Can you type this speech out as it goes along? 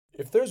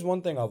If there's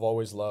one thing I've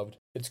always loved,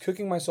 it's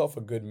cooking myself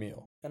a good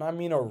meal. And I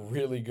mean a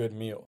really good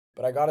meal.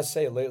 But I gotta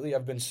say, lately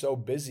I've been so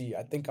busy,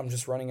 I think I'm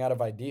just running out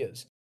of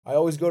ideas. I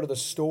always go to the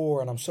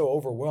store and I'm so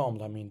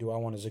overwhelmed. I mean, do I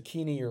want a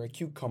zucchini or a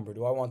cucumber?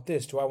 Do I want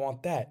this? Do I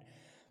want that?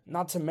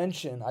 Not to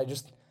mention, I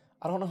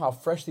don't know how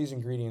fresh these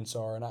ingredients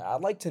are, and I'd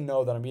like to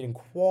know that I'm eating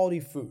quality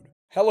food.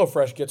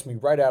 HelloFresh gets me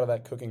right out of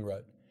that cooking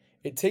rut.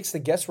 It takes the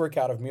guesswork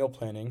out of meal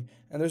planning,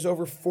 and there's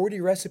over 40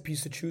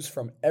 recipes to choose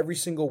from every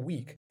single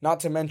week.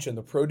 Not to mention,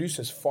 the produce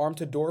is farm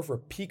to door for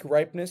peak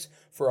ripeness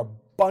for a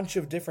bunch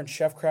of different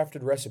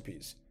chef-crafted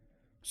recipes.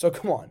 So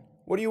come on,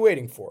 what are you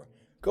waiting for?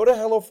 Go to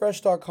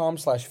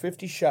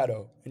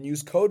HelloFresh.com/50shadow and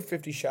use code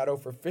 50shadow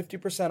for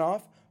 50%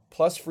 off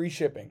plus free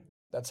shipping.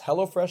 That's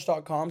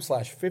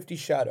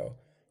HelloFresh.com/50shadow.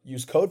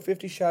 Use code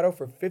 50shadow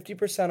for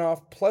 50%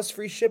 off plus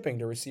free shipping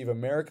to receive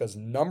America's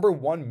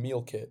 #1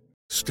 meal kit.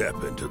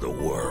 Step into the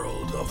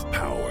world of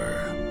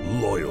power,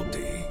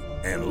 loyalty,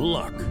 and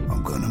luck.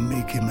 I'm gonna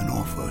make him an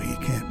offer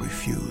he can't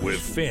refuse. With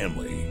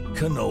family,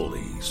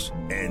 cannolis,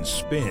 and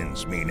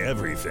spins mean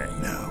everything.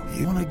 Now,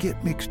 you wanna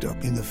get mixed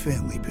up in the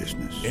family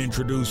business.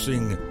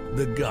 Introducing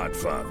The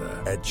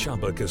Godfather at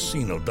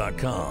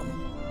ChumbaCasino.com.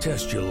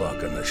 Test your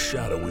luck in the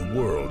shadowy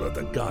world of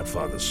The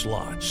Godfather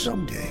slot.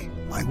 Someday,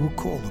 I will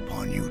call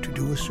upon you to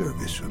do a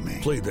service for me.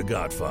 Play The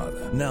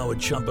Godfather now at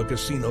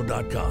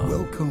ChumbaCasino.com.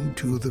 Welcome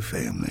to the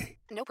family.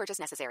 No purchase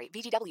necessary.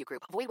 VGW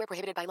Group. Void where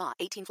prohibited by law.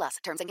 18+.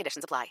 Terms and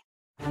conditions apply.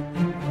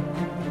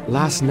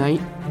 Last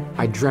night,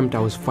 I dreamt I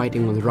was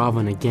fighting with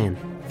Ravan again.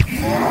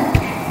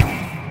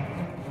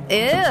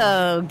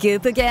 Ew,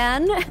 goop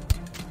again?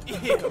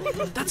 Ew,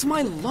 that's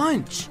my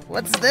lunch.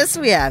 What's this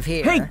we have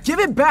here? Hey, give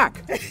it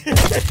back!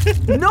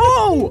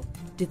 No!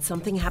 Did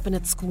something happen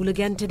at school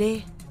again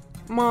today?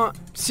 Ma,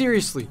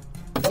 seriously,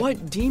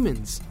 what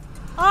demons?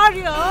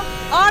 Arya,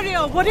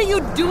 what are you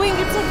doing?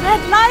 It's a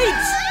red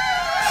light!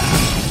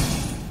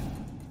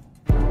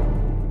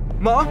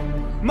 Ma?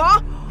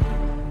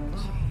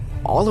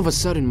 All of a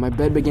sudden, my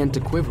bed began to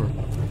quiver.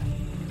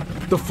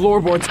 The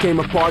floorboards came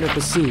apart at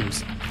the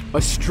seams.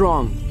 A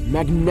strong,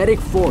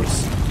 magnetic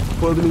force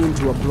pulled me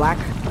into a black,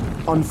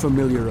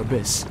 unfamiliar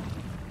abyss.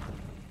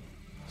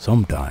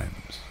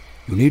 Sometimes,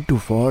 you need to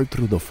fall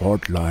through the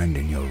fault line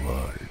in your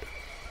world.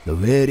 The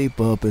very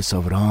purpose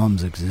of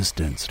Ram's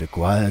existence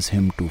requires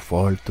him to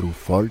fall through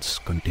faults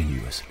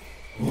continuously.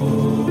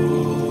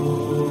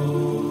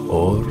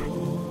 Or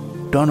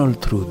tunnel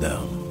through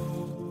them.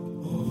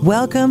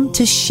 Welcome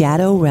to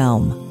Shadow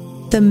Realm,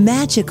 the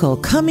magical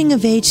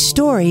coming-of-age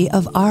story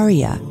of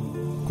Arya.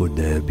 Could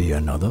there be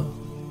another?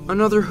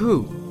 Another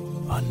who?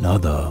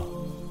 Another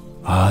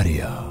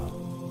Arya.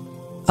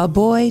 A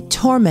boy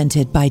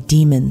tormented by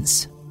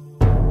demons.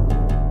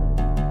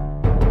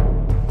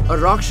 A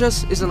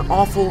Rakshas is an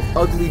awful,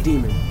 ugly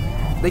demon.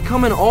 They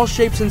come in all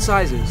shapes and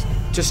sizes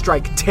to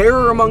strike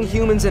terror among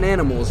humans and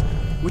animals,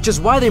 which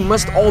is why they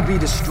must all be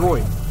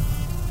destroyed.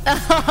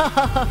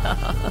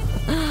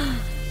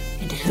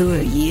 And who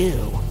are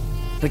you?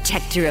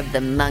 Protector of the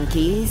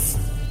monkeys?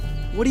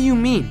 What do you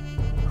mean?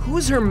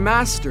 Who's her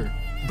master?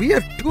 We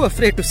are too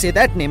afraid to say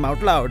that name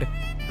out loud.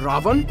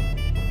 Ravan?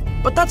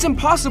 But that's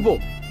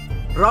impossible!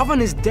 Ravan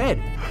is dead.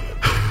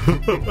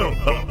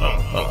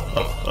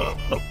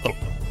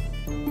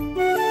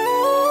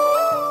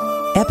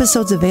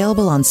 Episodes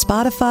available on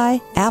Spotify,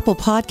 Apple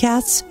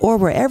Podcasts, or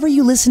wherever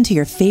you listen to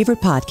your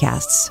favorite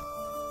podcasts.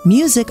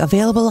 Music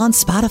available on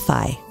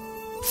Spotify.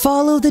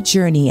 Follow the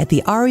journey at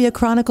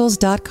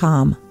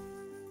thearyachronicles.com.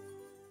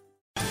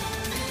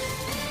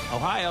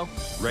 Ohio,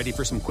 ready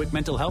for some quick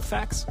mental health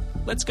facts?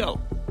 Let's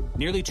go.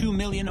 Nearly 2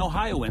 million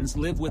Ohioans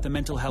live with a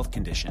mental health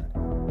condition.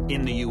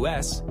 In the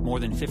U.S., more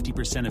than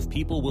 50% of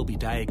people will be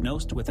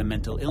diagnosed with a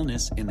mental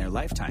illness in their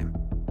lifetime.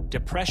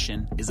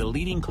 Depression is a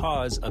leading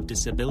cause of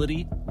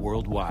disability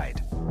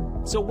worldwide.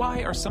 So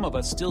why are some of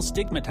us still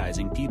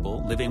stigmatizing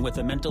people living with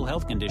a mental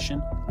health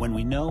condition when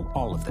we know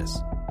all of this?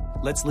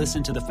 Let's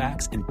listen to the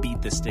facts and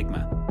beat the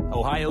stigma.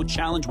 Ohio,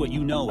 challenge what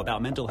you know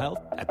about mental health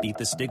at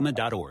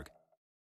beatthestigma.org.